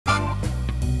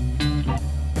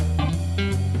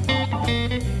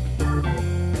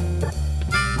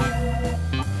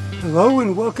Hello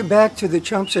and welcome back to the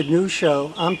Chelmsford News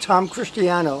Show. I'm Tom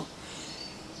Christiano.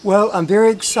 Well, I'm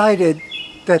very excited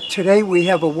that today we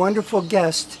have a wonderful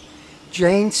guest,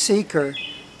 Jane Seeker,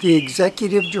 the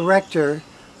Executive Director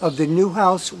of the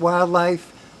Newhouse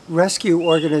Wildlife Rescue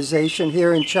organization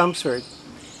here in Chelmsford.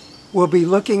 We'll be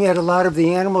looking at a lot of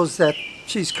the animals that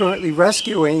she's currently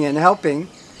rescuing and helping,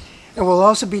 and we'll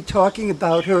also be talking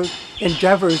about her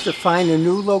endeavors to find a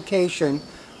new location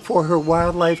for her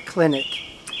wildlife clinic.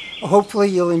 Hopefully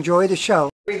you'll enjoy the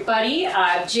show. Everybody,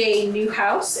 I'm Jane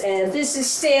Newhouse, and this is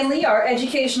Stanley, our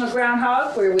educational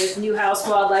groundhog. We're with Newhouse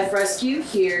Wildlife Rescue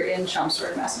here in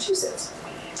Chelmsford, Massachusetts.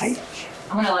 I'm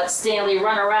going to let Stanley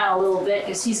run around a little bit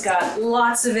because he's got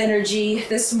lots of energy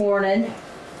this morning.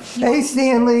 Hey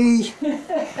Stanley!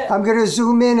 I'm going to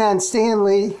zoom in on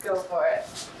Stanley. Go for it.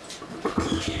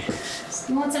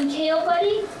 You want some kale, buddy?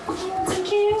 You want some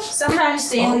kale? Sometimes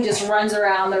Stanley just runs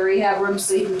around the rehab room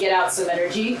so he can get out some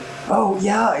energy. Oh,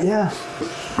 yeah.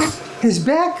 His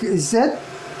back, is that?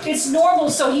 It's normal,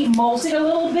 so he molted a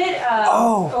little bit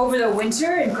over the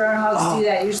winter, and groundhogs do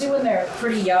that usually when they're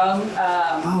pretty young,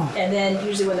 and then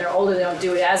usually when they're older they don't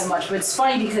do it as much. But it's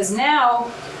funny because now,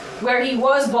 where he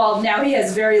was bald, now he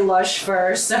has very lush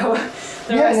fur, so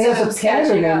the rest and he of has him's a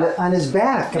pattern catching up. on his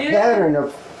back, a pattern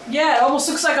of... Yeah, it almost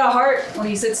looks like a heart when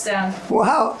he sits down.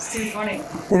 Wow. It's too funny.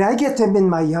 And I get them in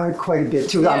my yard quite a bit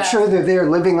too. Yeah. I'm sure they're there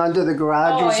living under the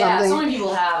garage or something. Yeah, so many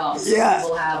people have them.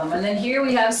 People have them. And then here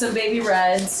we have some baby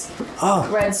reds. Oh.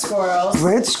 Red squirrels.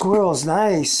 Red squirrels,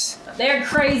 nice. They're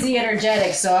crazy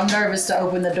energetic, so I'm nervous to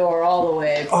open the door all the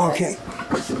way. Okay.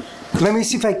 Let me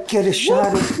see if I can get a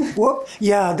shot of... Whoop.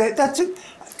 Yeah, that's it.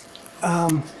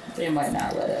 They might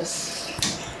not let us.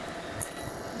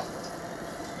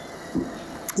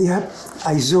 Yep,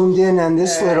 I zoomed in on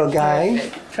this little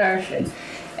guy. Perfect.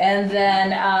 And then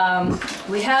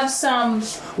we have some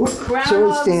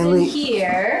groundhogs in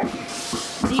here.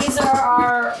 These are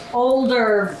our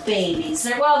older babies.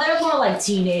 They're more like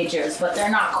teenagers, but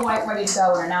they're not quite ready to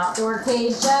go in an outdoor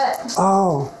cage yet.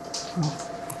 Oh.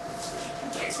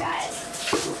 Here's guys.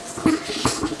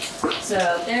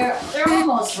 So they're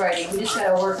almost ready. We just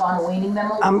gotta work on weaning them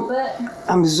a little bit.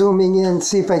 I'm zooming in,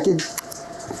 see if I could.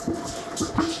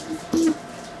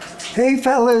 Hey,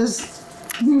 fellas.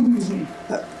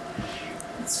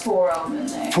 It's 4 of them in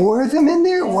there. 4 of them in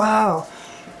there? Wow.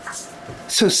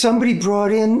 So somebody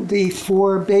brought in the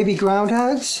 4 baby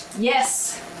groundhogs?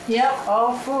 Yes. Yep,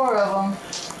 all 4 of them.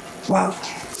 Wow.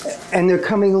 And they're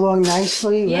coming along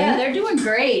nicely, right? Yeah, they're doing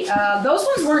great. Those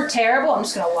ones weren't terrible. I'm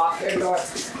just going to lock their door.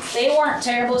 They weren't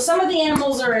terrible. Some of the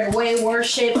animals are in way worse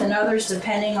shape than others,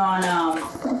 depending on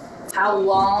how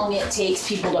long it takes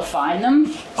people to find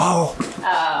them. Oh.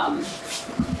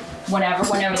 Whenever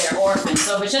they're orphans.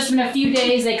 So if it's just been a few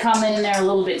days, they come in and they're a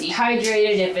little bit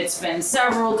dehydrated. If it's been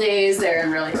several days, they're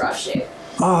in really rough shape.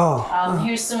 Oh.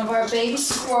 Here's some of our baby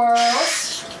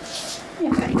squirrels.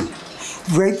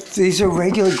 These are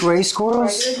regular gray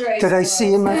squirrels that I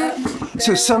see in my...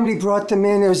 So somebody brought them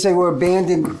in as they were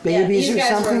abandoned babies or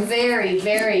something? These guys were very,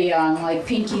 very young, like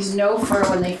Pinky's no fur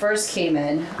when they first came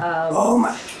in. Oh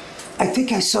my... I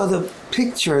think I saw the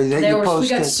picture that you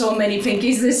posted. We got so many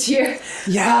Pinkies this year.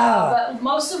 Yeah. But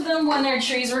most of them, when their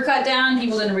trees were cut down,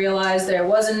 people didn't realize there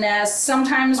was a nest.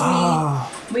 Sometimes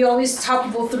we always talk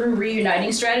people through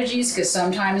reuniting strategies because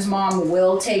sometimes mom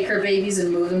will take her babies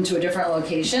and move them to a different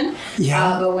location.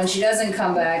 Yeah. But when she doesn't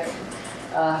come back,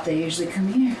 they usually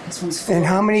come here. This one's full. And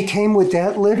how many came with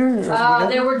that litter?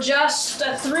 There were just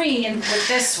 3 with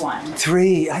this one.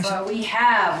 3. But we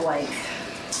have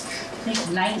I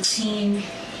think 19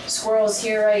 squirrels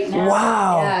here right now.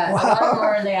 Wow. Yeah, wow. A lot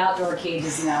more in the outdoor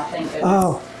cages now, thank goodness.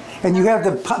 Oh, and you have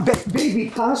the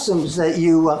baby possums that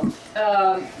you...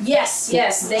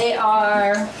 Yes, they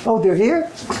are... Oh, they're here?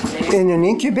 In an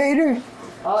incubator?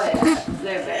 Oh, yeah,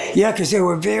 they're very... Yeah, because they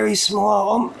were very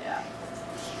small. Yeah.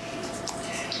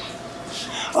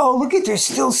 Oh, look at, they're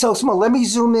still so small. Let me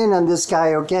zoom in on this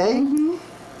guy, okay? Mm-hmm.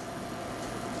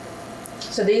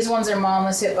 So these ones are mom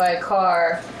was hit by a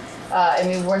car. And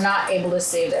we were not able to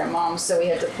save their mom, so we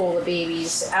had to pull the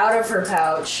babies out of her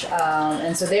pouch.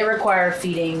 And so they require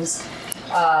feedings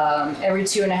every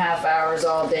 2.5 hours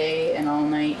all day and all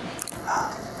night.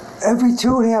 Every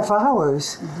 2.5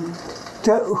 hours?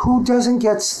 Mm-hmm. Who doesn't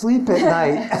get sleep at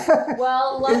night?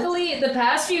 Well, luckily, the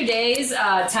past few days,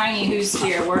 Tiny, who's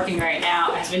here working right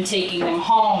now, has been taking them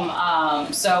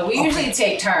home. So we usually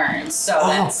take turns so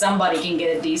that somebody can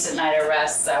get a decent night of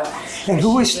rest. So. And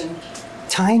who is...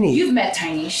 Tiny. You've met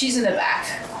Tiny. She's in the back.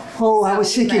 Oh, I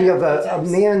was thinking of a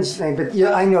man's name, but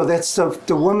yeah, I know that's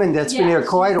the woman that's been here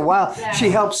quite a while. Yeah. She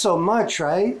helps so much,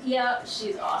 right? Yeah,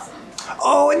 she's awesome.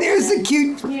 Oh, and there's the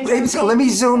cute baby. So let me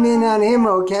zoom in on him,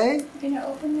 okay? You're gonna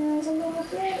open your eyes a little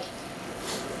bit.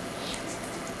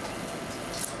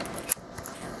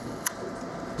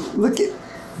 Look at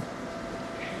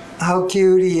how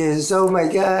cute he is. Oh my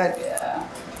God. Yeah.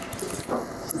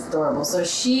 It's adorable. So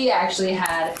she actually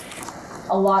had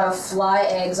a lot of fly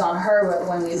eggs on her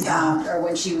when we found, or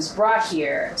when she was brought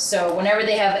here. So whenever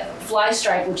they have fly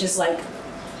stripe, which is like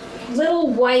little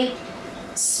white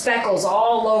speckles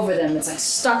all over them, it's like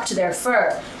stuck to their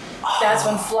fur. That's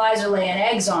when flies are laying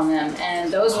eggs on them,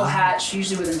 and those will hatch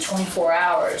usually within 24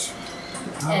 hours.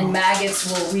 And maggots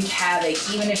will wreak havoc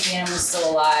even if the animal's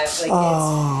still alive.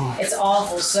 Like it's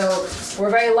awful. So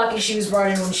we're very lucky she was brought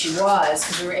in when she was,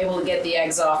 because we were able to get the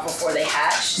eggs off before they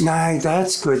hatched. Nice,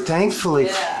 that's good, thankfully.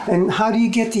 Yeah. And how do you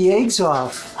get the eggs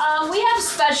off? We have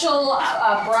special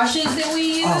brushes that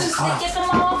we use to get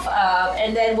them off,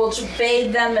 and then we'll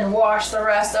bathe them and wash the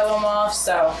rest of them off.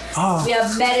 So we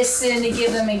have medicine to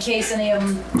give them in case any of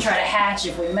them try to hatch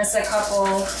if we miss a couple.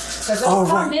 Because they'll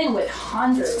come in with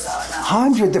hundreds of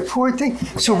them. 100, the poor thing.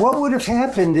 So what would have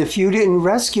happened if you didn't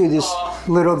rescue this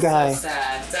little guy? So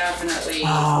sad, definitely.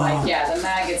 Like, yeah, the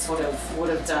maggots would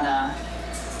have done a.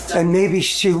 And maybe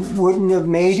she wouldn't have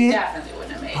made it? Definitely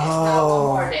wouldn't have made it. Not one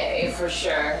more day, for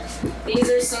sure. These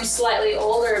are some slightly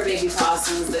older baby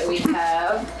possums that we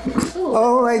have. Ooh.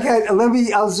 Oh my God,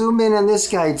 I'll zoom in on this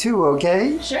guy too,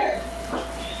 okay? Sure.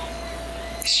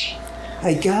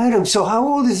 I got him. So how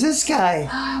old is this guy?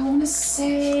 I want to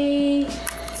say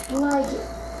like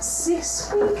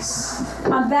 6 weeks.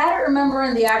 I'm bad at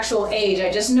remembering the actual age.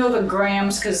 I just know the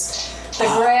grams, because the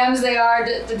grams they are,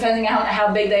 depending on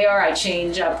how big they are, I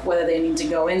change up whether they need to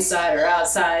go inside or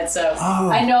outside. So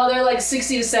I know they're like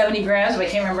 60 to 70 grams, but I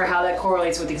can't remember how that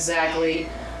correlates with exactly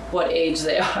what age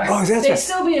they are. Oh, that's They'd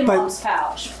still be in mom's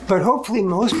pouch. But hopefully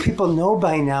most people know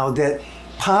by now that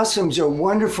possums are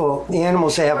wonderful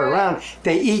animals to have around.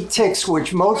 They eat ticks,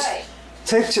 which most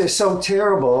ticks are so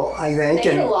terrible, I think.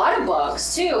 They eat a lot of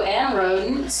bugs too, and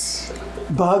rodents.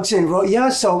 Bugs and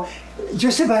so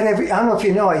just about I don't know if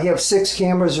you know, I have 6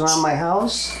 cameras around my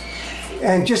house.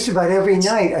 And just about every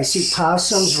night I see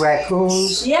possums,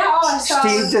 raccoons. Yeah, I saw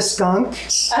Steve the skunk.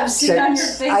 I've seen on your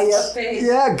Facebook page.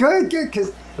 Yeah, good,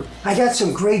 because I got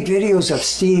some great videos of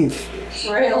Steve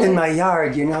in my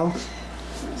yard, you know.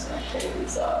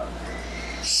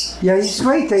 Yeah, he's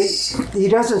great. He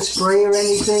doesn't spray or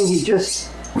anything. He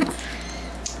just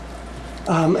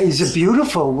he's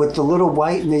beautiful with the little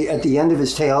white at the end of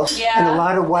his tail and a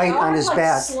lot of white on his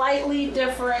back. Slightly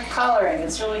different coloring.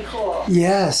 It's really cool.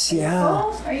 Yes, yeah.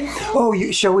 Cool? Are you cool?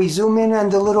 Oh, shall we zoom in on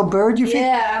the little bird you feed?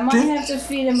 Yeah, I might have to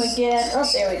feed him again. Oh,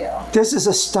 there we go. This is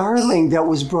a starling that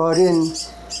was brought in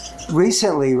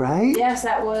recently, right? Yes,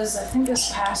 that was, I think,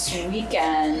 this past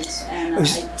weekend, and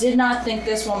I did not think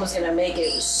this one was going to make it.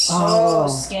 It was so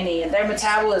skinny, and their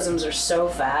metabolisms are so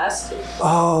fast.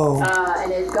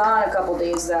 And it had gone a couple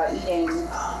days without eating.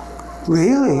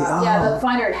 Really? Yeah, the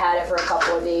finder had it for a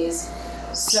couple of days.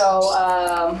 So,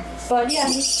 but yeah,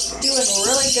 he's doing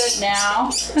really good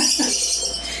now.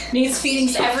 Needs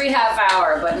feedings every half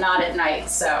hour, but not at night.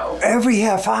 So every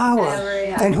half hour.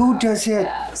 And who does it?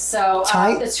 Yeah. So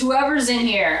it's whoever's in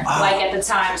here, like at the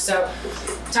time. So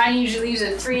Tiny usually leaves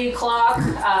at 3 o'clock.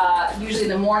 Usually in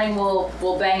the morning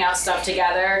we'll bang out stuff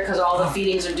together, because all the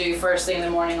feedings are due first thing in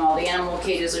the morning. All the animal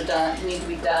cages are need to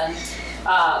be done.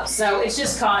 So it's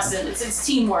just constant. It's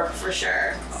teamwork for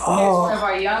sure. Here's one of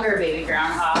our younger baby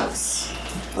groundhogs.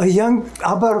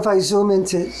 How about if I zoom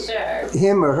into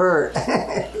him or her?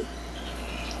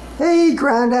 Hey,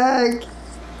 groundhog.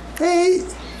 Hey.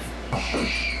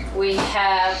 We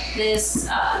have this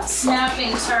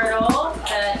snapping turtle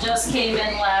that just came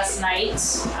in last night.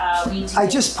 I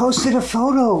just posted a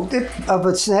photo of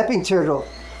a snapping turtle.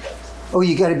 Oh,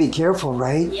 you got to be careful,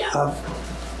 right? Yeah.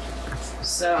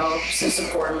 So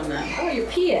support him in that. Oh, you're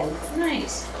peeing.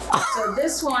 Nice. So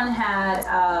this one had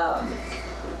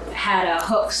a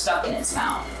hook stuck in its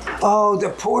mouth. Oh, the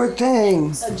poor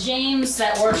thing. So James,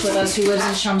 that works with us, who lives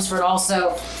in Chelmsford,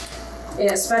 also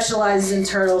specializes in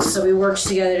turtles. So we worked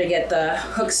together to get the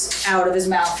hooks out of his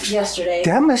mouth yesterday.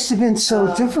 That must have been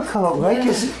so difficult, right?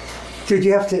 Yeah. Did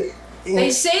you have to?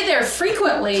 They say they're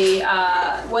frequently,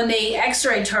 when they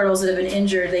x-ray turtles that have been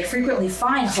injured, they frequently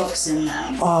find hooks in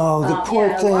them. Oh, the poor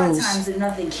things. A lot of times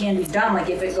nothing can be done, like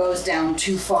if it goes down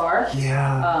too far.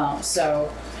 Yeah.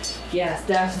 Yeah,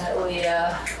 definitely.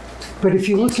 But if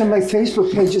you look at my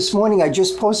Facebook page this morning, I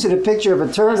just posted a picture of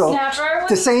a turtle. Snapper?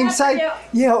 The same side,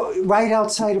 right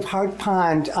outside of Hart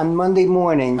Pond on Monday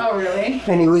morning. Oh, really?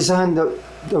 And he was on the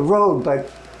road, but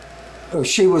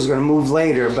she was going to move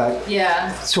later. But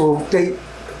yeah. So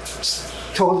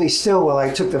totally still while I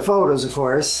took the photos, of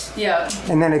course. Yeah.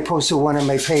 And then I posted one on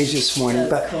my page this morning.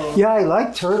 That's but cool. yeah, I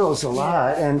like turtles a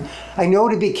lot. And I know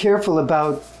to be careful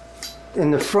about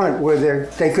in the front where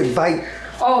they could bite.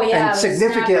 Oh yeah, and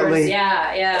significantly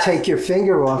take your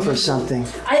finger off or something.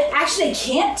 I actually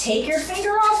can't take your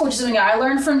finger off, which is something I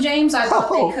learned from James. I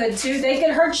thought they could too. They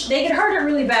could hurt it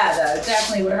really bad though. It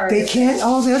definitely would hurt. They can't.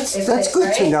 Oh, that's good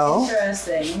right? to know.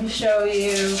 Interesting. Let me show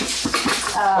you.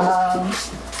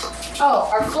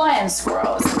 Our flying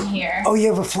squirrel is in here. Oh, you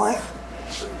have a fly.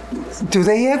 Do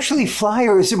they actually fly,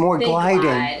 or is it more gliding?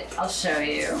 Glide. I'll show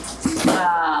you.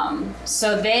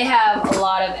 So they have a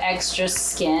lot of extra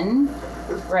skin.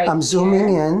 Right I'm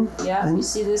zooming in. Yeah, you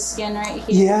see this skin right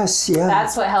here? Yes, yeah.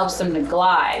 That's what helps them to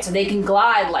glide. So they can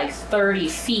glide like 30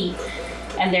 feet,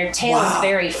 and their tail is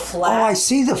very flat. Oh, I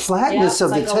see the flatness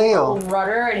of the tail. A little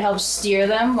rudder. It helps steer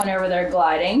them whenever they're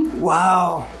gliding.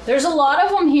 Wow. There's a lot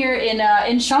of them here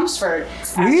in Chelmsford.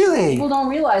 Actually, really? People don't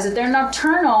realize that they're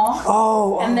nocturnal.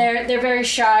 Oh. And they're very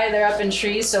shy. They're up in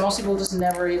trees, so most people just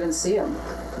never even see them.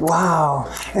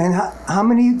 Wow. And how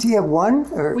many do you have? One?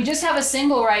 Or? We just have a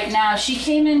single right now. She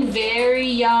came in very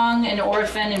young, an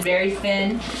orphan, and very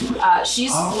thin.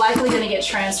 She's likely going to get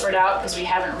transferred out because we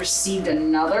haven't received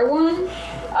another one.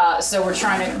 So we're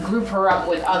trying to group her up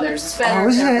with others. It's better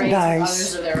isn't to that raise nice?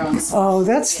 others of their own species. Oh,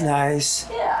 that's nice.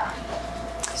 Yeah.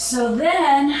 So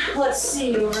then, let's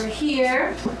see, over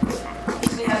here,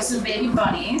 we have some baby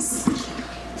bunnies.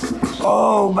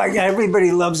 Oh my God,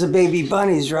 everybody loves the baby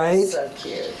bunnies, right? So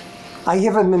cute. I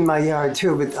have them in my yard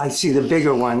too, but I see the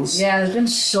bigger ones. Yeah, there's been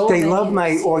so They many love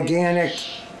my this year. organic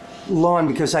lawn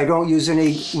because I don't use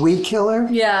any weed killer.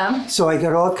 Yeah. So I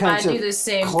got all kinds I of do the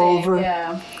same clover. thing,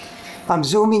 yeah. I'm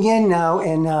zooming in now,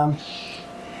 and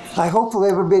I hopefully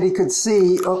everybody could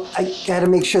see. Oh, I got to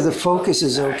make sure the focus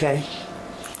is okay.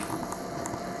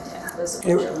 Yeah, there's a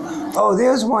picture of one. Oh,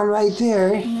 there's one right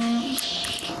there.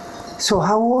 So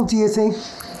how old do you think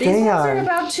These they ones are? are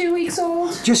about 2 weeks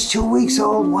old. Just 2 weeks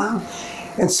old? Wow.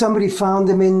 And somebody found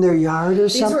them in their yard or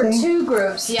These something? were two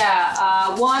groups,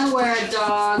 yeah. One where a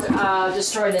dog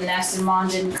destroyed the nest and mom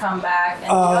didn't come back, and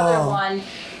the other one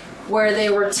where they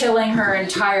were tilling her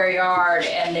entire yard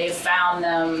and they found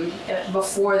them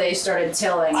before they started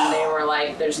tilling, and they were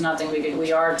like, there's nothing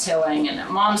we are tilling, and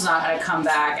mom's not going to come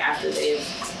back after they've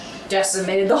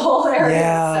decimated the whole area.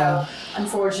 Yeah. So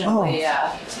unfortunately,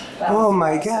 yeah. Oh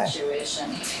my God.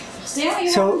 Situation. Stanley,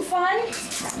 you So- having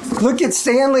fun? Look at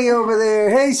Stanley over there.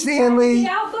 Hey, Stanley.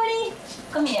 Get out, buddy.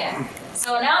 Come here.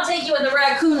 So now I'll take you in the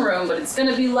raccoon room, but it's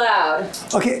gonna be loud.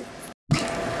 Okay.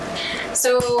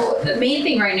 So the main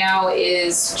thing right now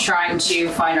is trying to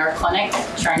find our clinic,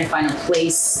 trying to find a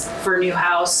place for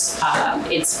Newhouse.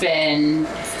 It's been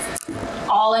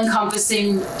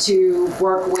all-encompassing to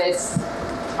work with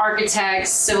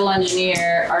architects,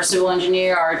 our civil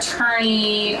engineer, our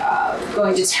attorney,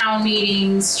 going to town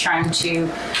meetings, trying to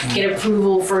get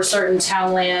approval for certain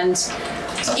town land.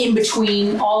 In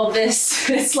between all of this,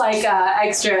 it's like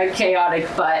extra chaotic,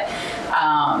 but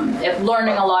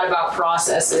learning a lot about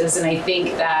processes, and I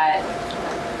think that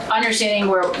understanding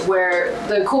where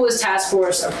the coolest task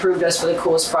force approved us for the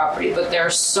coolest property, but there are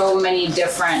so many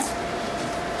different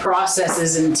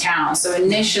processes in town. So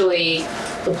initially,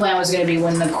 the plan was going to be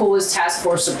when the coolest task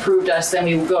force approved us, then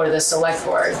we would go to the select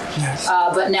board. Yes.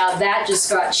 But now that just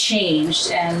got changed,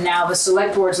 and now the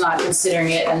select board's not considering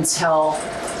it until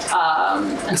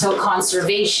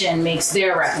conservation makes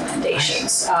their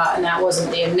recommendations, and that wasn't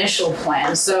the initial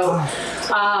plan. So,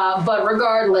 but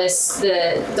regardless,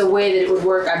 the way that it would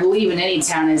work, I believe in any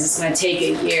town, is it's going to take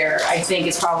a year. I think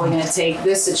it's probably going to take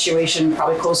this situation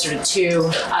probably closer to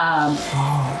 2.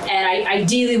 And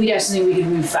ideally, we'd have something we could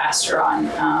move faster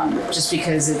on, just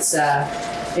because it's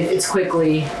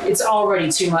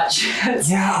already too much.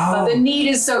 Yeah. The need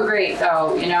is so great,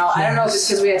 though. You know, I don't know if it's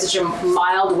because we had such a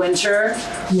mild winter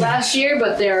last year,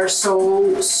 but there are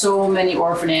so many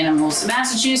orphan animals.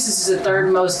 Massachusetts is the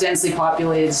 3rd most densely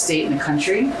populated state in the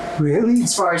country. Really?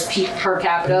 As far as per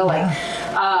capita,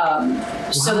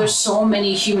 so there's so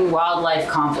many human wildlife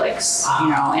conflicts. You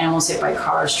know, animals hit by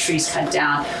cars, trees cut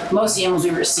down. Most of the animals we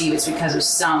receive, it's because of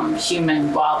some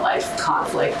human wildlife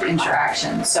conflict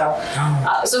interaction. So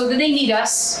they need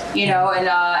us, you know,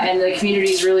 and the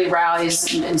community really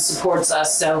rallies and supports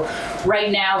us. So right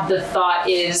now the thought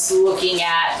is looking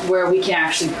at where we can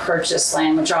actually purchase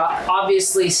land, which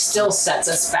obviously still sets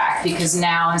us back, because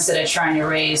now instead of trying to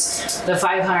raise the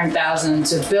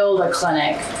 $500,000 to build a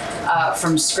clinic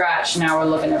from scratch, now we're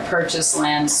looking to purchase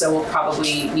land, so we'll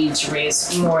probably need to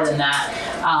raise more than that.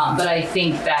 But I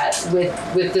think that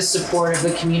with the support of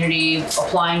the community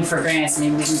applying for grants,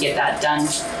 maybe we can get that done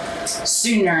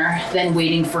sooner than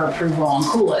waiting for approval on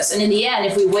Coolest. And in the end,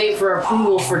 if we wait for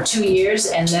approval for 2 years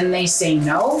and then they say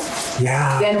no,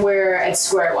 then we're at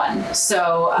square one.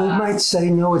 So who might say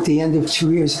no at the end of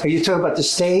 2 years? Are you talking about the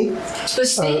state? The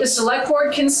state, the select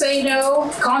board can say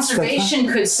no. Conservation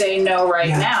could say no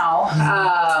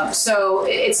now. So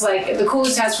it's like the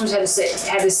Coolest Task Force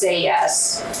had to say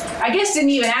yes. I guess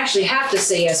didn't even actually have to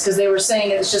say yes because they were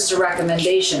saying it's just a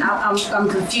recommendation. I'm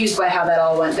confused by how that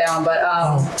all went down, but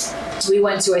we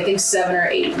went to I think 7 or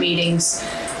 8 meetings.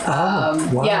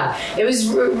 Wow. Yeah, it was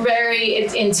very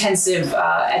intensive.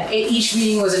 Each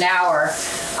meeting was an hour,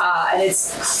 and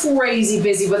it's crazy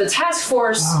busy. But the task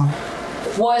force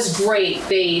was great.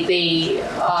 They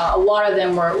a lot of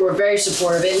them were very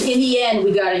supportive. And in the end,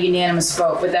 we got a unanimous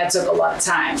vote, but that took a lot of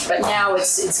time. But now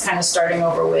it's kind of starting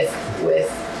over with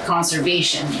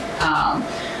conservation.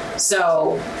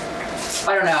 So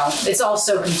I don't know. It's all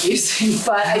so confusing,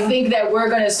 but I think that we're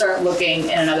going to start looking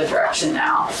in another direction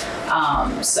now.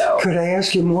 So could I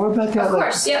ask you more about that? Of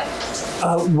course, yeah.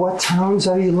 What towns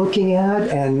are you looking at,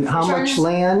 and how much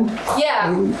land? Yeah,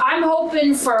 I'm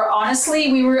hoping for,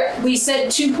 honestly, we said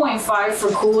 2.5 for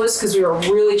Coolest because we were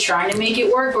really trying to make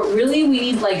it work, but really we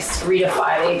need like 3 to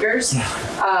 5 acres.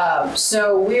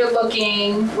 So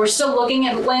we're still looking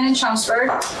at land in Chelmsford,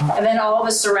 and then all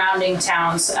the surrounding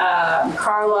towns,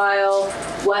 Carlisle,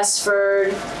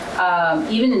 Westford,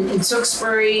 even in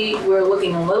Tewksbury, we're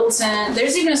looking in Littleton.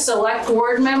 There's even a select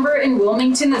board member in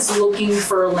Wilmington that's looking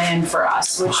for land for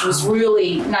us, which was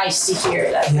really nice to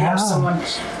hear that someone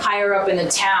higher up in the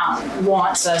town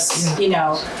wants us,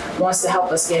 wants to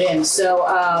help us get in. So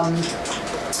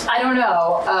I don't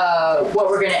know what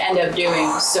we're going to end up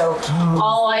doing. So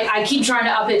I keep trying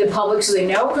to update the public so they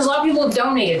know, because a lot of people have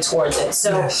donated towards it.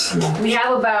 So we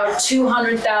have about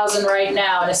 200,000 right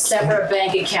now in a separate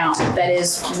bank account that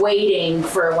is waiting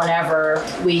for whenever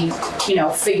we,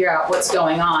 figure out what's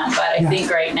going on. But I think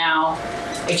right now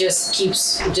it just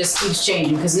keeps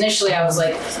changing, because initially I was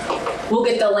like, we'll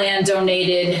get the land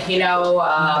donated.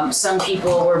 Some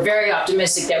people were very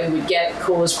optimistic that we would get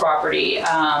Coolest property,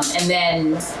 and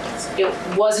then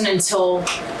it wasn't until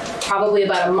probably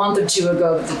about a month or 2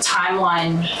 ago that the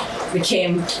timeline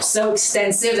became so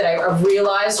extensive that I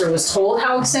realized or was told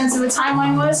how extensive the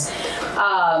timeline was.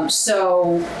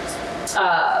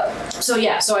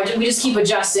 We just keep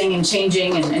adjusting and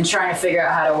changing and trying to figure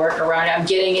out how to work around it. I'm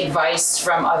getting advice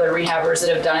from other rehabbers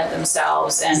that have done it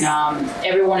themselves, and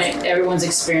everyone's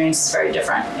experience is very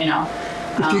different.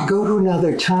 If you go to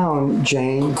another town,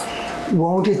 Jane,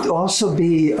 won't it also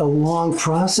be a long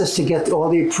process to get all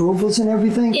the approvals and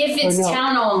everything? If it's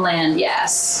town-owned land,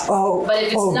 yes. But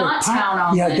if it's not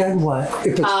town-owned land, then what?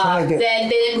 If it's private, then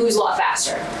it moves a lot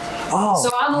faster. So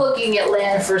I'm looking at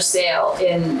land for sale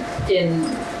in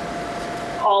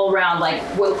all around, like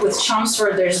with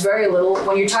Chelmsford, there's very little.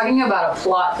 When you're talking about a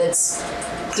plot that's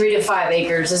 3 to 5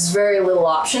 acres, there's very little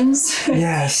options.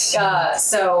 Yes.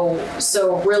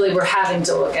 So really we're having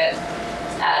to look at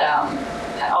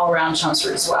all around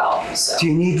Chelmsford as well. So. Do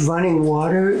you need running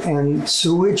water and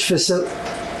sewage facility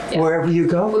wherever you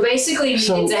go? Well, basically,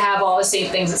 you need to have all the same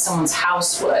things that someone's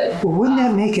house would. Well, wouldn't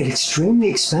that make it extremely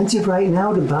expensive right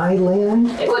now to buy land?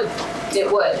 It would.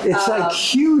 It's like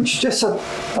huge. Just a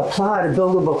plot, a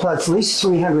buildable plot, at least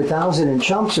 $300,000 in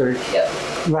Chelmsford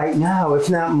right now, if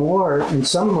not more in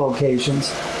some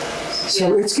locations.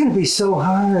 So it's going to be so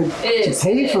hard to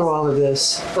pay for all of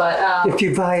this. But if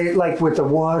you buy it like with the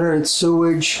water and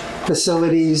sewage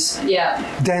facilities,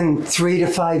 then 3 to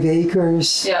 5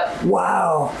 acres.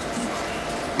 Wow.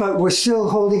 But we're still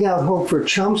holding out hope for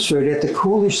Chelmsford at the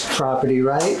Coolest property,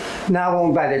 right? Now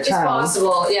owned by the town. It's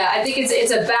possible, I think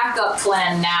it's a backup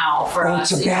plan now for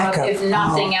us. It's a backup. If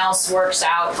nothing else works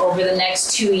out over the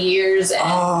next 2 years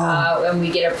and we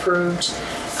get approved.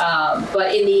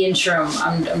 But in the interim,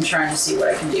 I'm trying to see what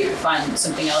I can do to find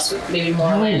something else with maybe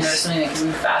more land or something that can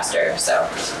move faster.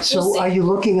 So are you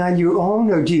looking on your own,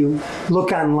 or do you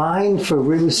look online for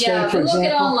real estate, for example?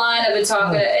 Yeah, I'm looking online. I've been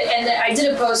talking, and I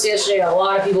did a post yesterday. A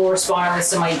lot of people responded with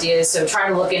some ideas, so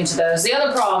trying to look into those. The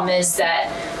other problem is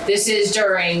that this is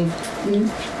during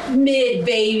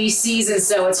mid-baby season,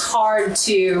 so it's hard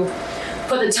to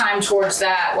put the time towards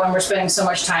that when we're spending so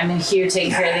much time in here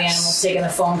taking care of the animals, taking the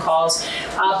phone calls.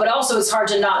 But also it's hard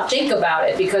to not think about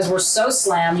it because we're so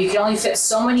slammed. You can only fit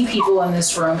so many people in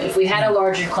this room. If we had a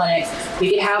larger clinic, we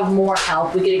could have more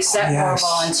help. We could accept more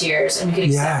volunteers, and we could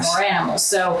accept more animals.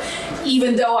 So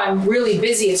even though I'm really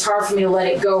busy, it's hard for me to let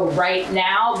it go right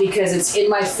now because it's in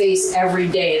my face every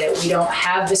day that we don't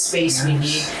have the space we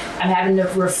need. I'm having to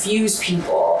refuse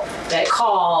people that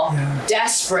call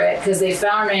desperate because they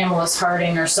found an animal that's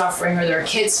hurting or suffering, or their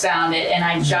kids found it, and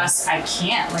I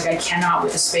can't. Like, I cannot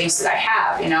with the space that I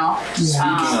have, you know?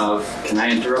 Speaking of, can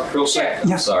I interrupt real quick?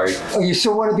 Yeah. I'm sorry. Oh, you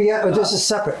still want to be at, or this is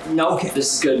separate? No, Okay.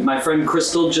 This is good. My friend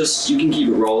Crystal, you can keep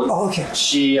it rolling. Oh, okay.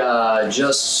 She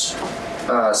just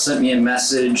sent me a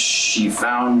message.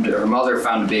 Her mother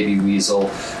found a baby weasel.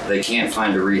 They can't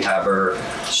find a rehabber.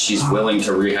 She's willing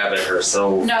to rehab it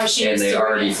herself. No, she and needs they to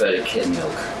already fed it kitten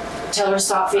milk. Tell her to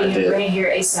stop feeding I her, did. bring it here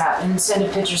ASAP, and send a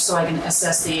picture so I can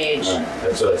assess the age. All right,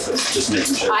 that's what I said. Just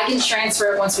making sure. I can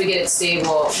transfer it once we get it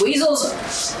stable. Weasels,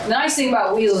 the nice thing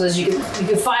about weasels is you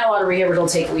can find a lot of rehabbers that'll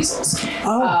take weasels.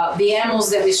 The animals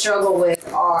that we struggle with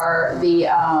are the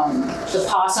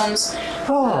possums,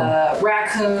 the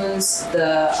raccoons,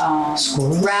 the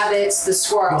rabbits, the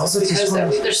squirrels, because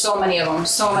there's so many of them,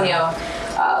 so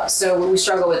so we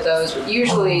struggle with those. But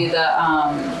usually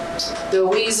the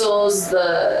weasels,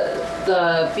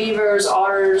 the beavers,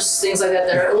 otters, things like that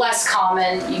are less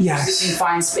common. You can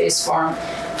find space for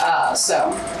them.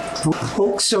 So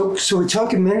we're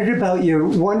talking a minute about your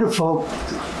wonderful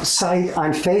site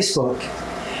on Facebook.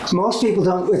 Most people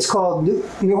don't. It's called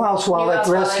Newhouse Wildlife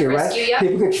Rescue, right? Yep.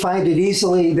 People could find it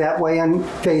easily that way on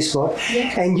Facebook.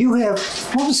 Yeah. And you have,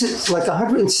 what was it, like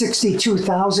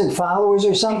 162,000 followers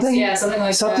or something? Yeah, something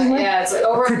like that. Yeah, it's like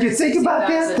over. Could you think about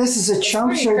that? This is a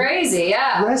Chelmsford crazy,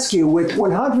 rescue with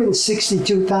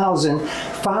 162,000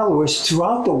 followers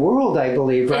throughout the world, I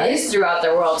believe, right? It is throughout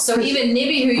the world. So even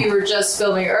Nibby, who you were just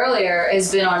filming earlier,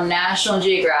 has been on National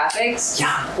Geographic.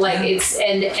 Yeah.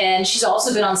 And she's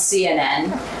also been on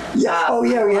CNN. Yeah. Oh,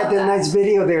 yeah. We had that nice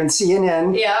video there on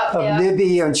CNN of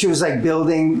Libby, and she was like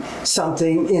building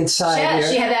something inside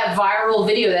there. She had that viral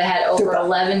video that had over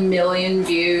 11 million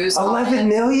views. 11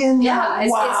 million? Yeah.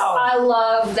 Wow. I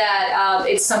love that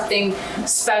it's something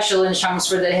special in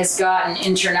Chelmsford that has gotten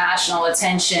international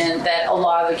attention that a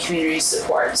lot of the community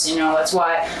supports. You know, that's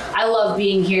why I love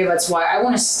being here. That's why I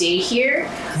want to stay here.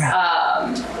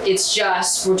 Yeah. It's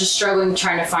just, we're just struggling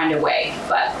trying to find a way,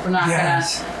 but we're not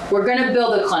we're going to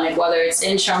build a clinic, whether it's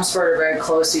in Chelmsford or very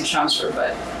close to Chelmsford,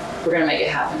 but we're going to make it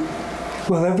happen.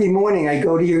 Well, every morning I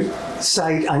go to your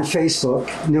site on Facebook,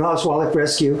 Newhouse Wildlife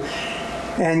Rescue,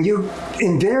 and you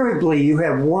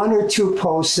have one or two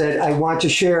posts that I want to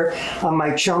share on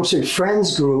my Chelmsford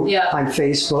Friends group on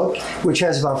Facebook, which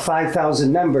has about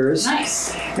 5,000 members.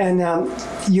 Nice. And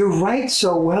you write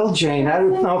so well, Jane. I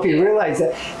don't know if you realize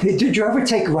that. Did you ever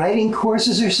take writing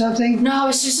courses or something? No,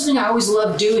 it's just something I always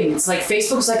loved doing. It's like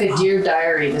Facebook's like a dear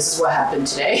diary. This is what happened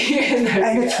today.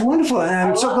 And it's wonderful. And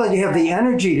I'm so glad you have the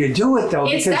energy to do it, though.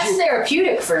 That's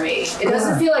therapeutic for me. It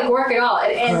doesn't feel like work at all.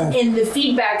 And the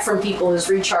feedback from people is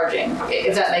recharging,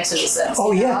 if that makes any sense.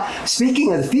 Oh, yeah.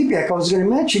 Speaking of the feedback, I was going to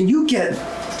mention, you get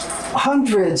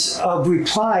hundreds of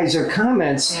replies or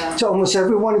comments to almost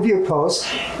every one of your posts,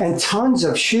 and tons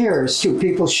of shares too.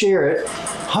 People share it,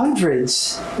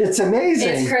 hundreds. It's amazing.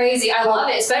 It's crazy. I love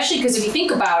it, especially because if you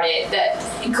think about it, that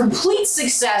complete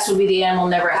success would be the animal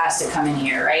never has to come in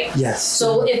here, right? Yes.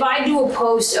 So if I do a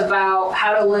post about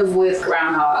how to live with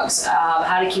groundhogs,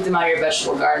 how to keep them out of your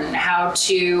vegetable garden, how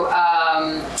to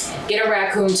get a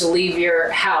raccoon to leave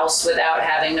your house without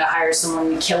having to hire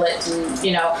someone to kill it, and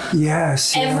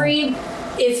Yes.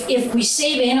 If we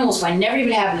save animals by never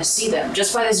even having to see them,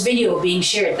 just by this video being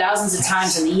shared thousands of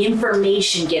times and the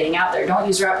information getting out there, don't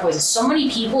use rat poison. So many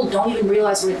people don't even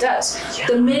realize what it does. Yeah.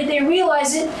 The minute they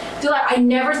realize it, they're like, I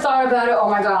never thought about it. Oh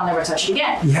my God, I'll never touch it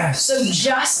again. Yes. So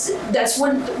that's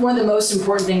one of the most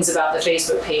important things about the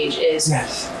Facebook page is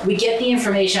we get the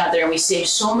information out there and we save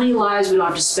so many lives. We don't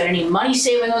have to spend any money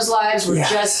saving those lives. We're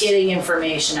just getting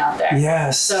information out there.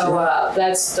 Yes. So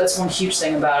that's one huge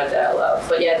thing about it that I love.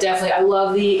 But yeah, definitely, I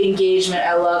love the engagement.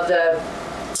 I love the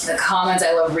comments.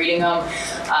 I love reading them.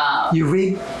 You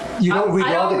read? You don't read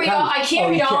all the comments? I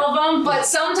can't read all of them, but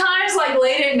sometimes, like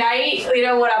late at night,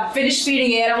 when I'm finished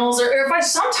feeding animals, or if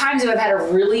sometimes I've had a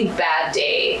really bad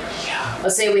day.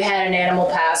 Let's say we had an animal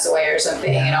pass away or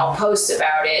something, and I'll post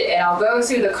about it, and I'll go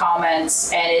through the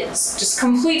comments, and it's just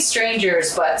complete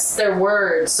strangers, but their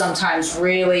words sometimes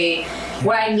really,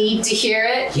 when I need to hear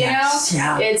it, you know?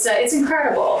 Yeah. It's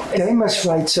incredible. They must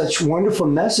write such wonderful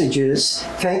messages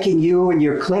thanking you and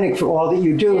your clinic for all that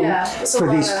you do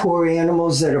for these poor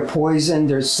animals that are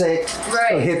poisoned, they're sick,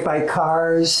 or hit by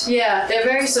cars. Yeah, they're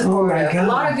very supportive. Oh, a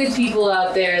lot of good people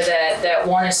out there that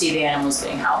want to see the animals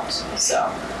being helped. So.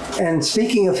 And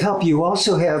speaking of help, you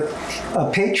also have a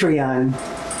Patreon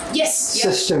Yes.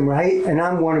 system, right? And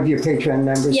I'm one of your Patreon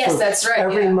members. Yes, so that's right.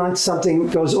 Every month something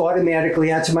goes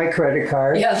automatically onto my credit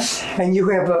card. Yeah. And you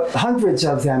have hundreds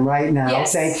of them right now,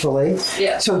 Yes. thankfully.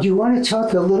 Yeah. So do you want to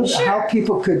talk a little Sure. bit how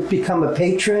people could become a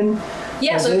patron?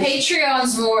 Yeah, so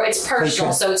Patreon's more, it's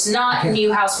personal, Patreon. so it's not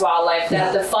Newhouse Wildlife.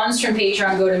 The funds from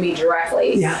Patreon go to me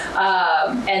directly. Yeah.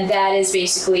 And that is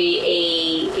basically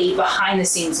a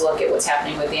behind-the-scenes look at what's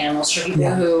happening with the animals for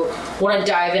people who want to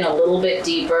dive in a little bit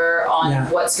deeper on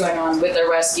what's going on with the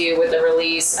rescue, with the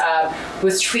release,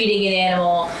 with treating an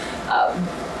animal,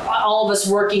 all of us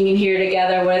working in here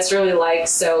together, what it's really like.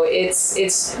 So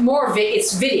it's more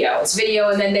it's video,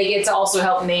 and then they get to also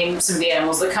help name some of the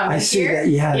animals that come in here. I see that,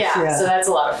 yeah. So that's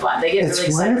a lot of fun. They get really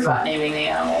excited wonderful. about naming the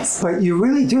animals. But you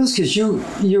really do this because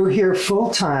you're here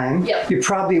full time. Yep. You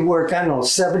probably work, I don't know,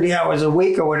 70 hours a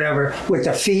week or whatever with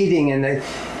the feeding and the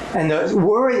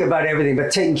worrying about everything,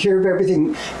 but taking care of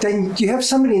everything. Then you have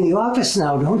somebody in the office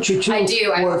now, don't you? Too, I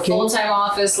do. I have a full-time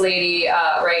office lady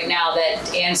right now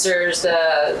that answers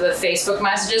the Facebook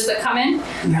messages that come in.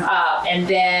 Yeah. And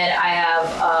then I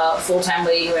have a full-time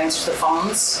lady who answers the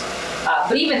phones.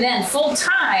 But even then,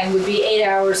 full-time would be 8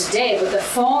 hours a day, but the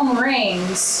phone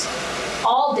rings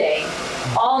all day,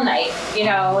 all night,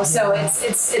 so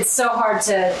it's so hard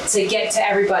to get to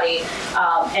everybody.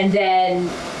 And then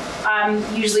I'm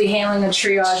usually handling the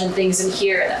triage and things in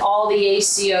here, and all the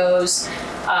ACOs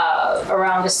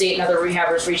around the state and other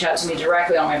rehabbers reach out to me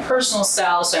directly on my personal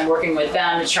cell, so I'm working with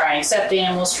them to try and accept the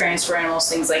animals, transfer animals,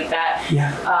 things like that.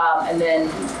 Yeah. And then,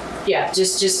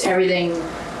 just everything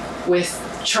with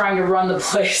trying to run the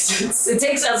place. It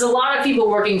takes a lot of people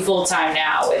working full time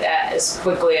now with that as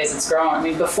quickly as it's grown. I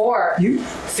mean, before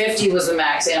 50 was the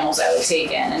max animals I would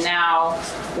take in, and now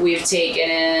we've taken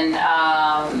in,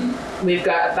 we've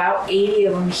got about 80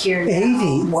 of them here now.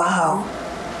 80? Wow.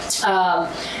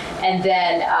 And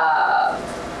then,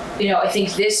 I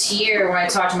think this year when I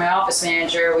talked to my office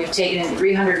manager, we've taken in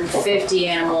 350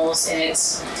 animals, and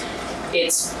it's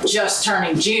just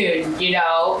turning June,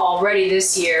 already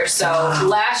this year. So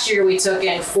last year we took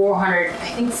in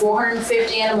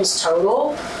 450 animals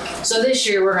total. So this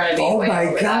year we're going to be way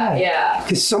over that. Yeah.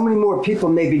 Because so many more people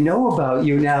maybe know about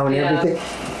you now and everything.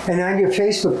 And on your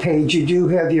Facebook page, you do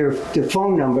have the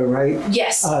phone number, right?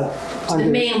 Yes. The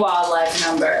main wildlife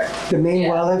number. The main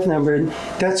wildlife number. And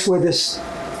that's where this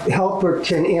helper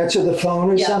can answer the phone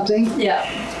or something? Yeah.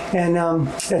 And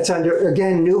it's under,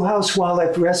 again, Newhouse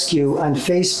Wildlife Rescue on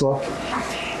Facebook.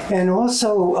 And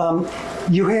also,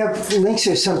 you have links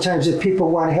there sometimes if people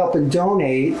want to help and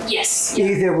donate. Yes.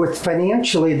 Either with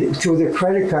financially through their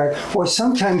credit card, or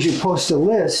sometimes you post a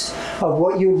list of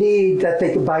what you need that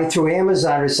they could buy through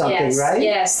Amazon or something, right?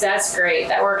 Yes, that's great.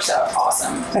 That works out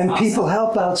awesome. And people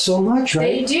help out so much,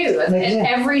 right? They do. And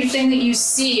everything that you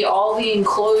see, all the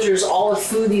enclosures, all the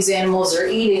food these animals are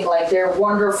eating, like their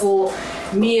wonderful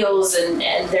meals and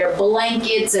their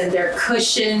blankets and their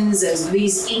cushions and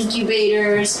these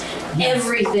incubators,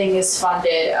 everything is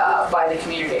funded by the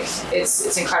community.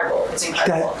 It's incredible. It's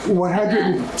incredible. That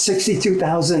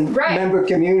 162,000 member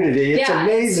community. It's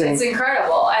amazing. It's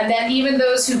incredible. And then even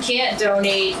those who can't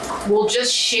donate will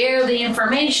just share the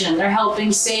information. They're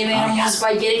helping save animals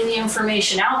by getting the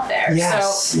information out there.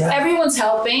 So everyone's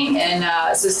helping, and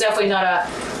so it's definitely not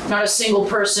a single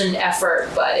person effort,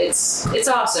 but it's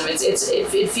awesome.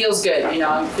 It feels good.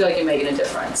 I feel like you're making a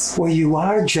difference. Well, you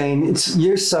are, Jane.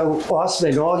 You're so awesome,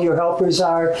 and all your helpers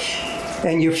are.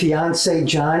 And your fiance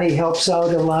Johnny helps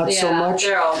out a lot so much. Yeah,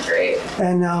 they're all great.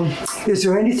 And is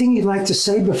there anything you'd like to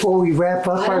say before we wrap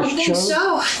up our show? I don't think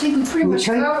so. I think we pretty much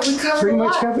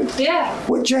covered. Yeah.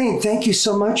 Well, Jane, thank you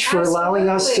so much for allowing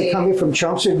us to come here from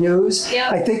Chelmsford News.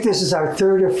 Yep. I think this is our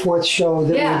third or fourth show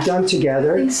that we've done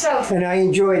together. I think so. And I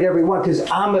enjoyed every one because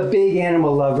I'm a big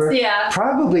animal lover. Yeah.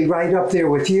 Probably right up there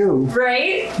with you.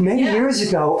 Right. Many years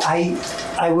ago, I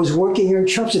was working here in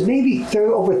Chelmsford, maybe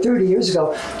over 30 years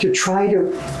ago, to try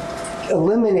to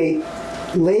eliminate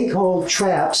leg hold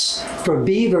traps for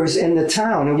beavers in the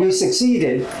town, and we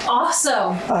succeeded.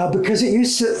 Awesome. Because it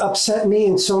used to upset me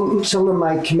and some of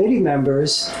my committee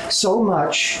members so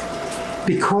much,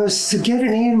 because to get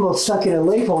an animal stuck in a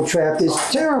leg hold trap is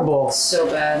terrible. So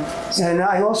bad. And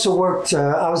I also worked,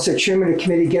 I was the chairman of the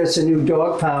committee to get us a new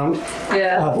dog pound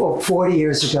 40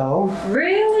 years ago.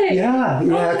 Really? Yeah,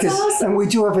 that's awesome. And we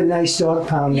do have a nice dog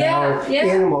pound now,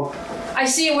 animal. I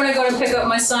see it when I go to pick up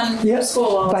my son from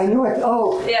school. By North.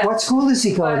 Oh, what school does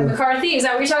he go to? McCarthy. Is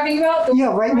that what you're talking about?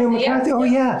 Right near McCarthy. Oh,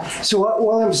 yeah. So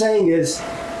what I'm saying is,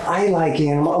 I like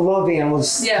animals. I love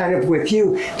animals. Yeah. Kind of with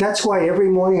you. That's why every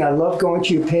morning I love going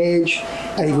to your page.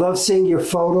 I love seeing your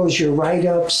photos, your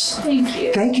write-ups. Thank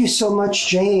you. Thank you so much,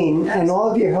 Jane, and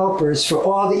all of your helpers for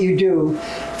all that you do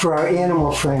for our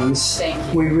animal friends.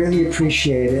 Thank you. We really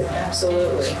appreciate it.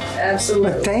 Absolutely.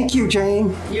 Absolutely. But thank you,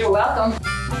 Jane. You're welcome.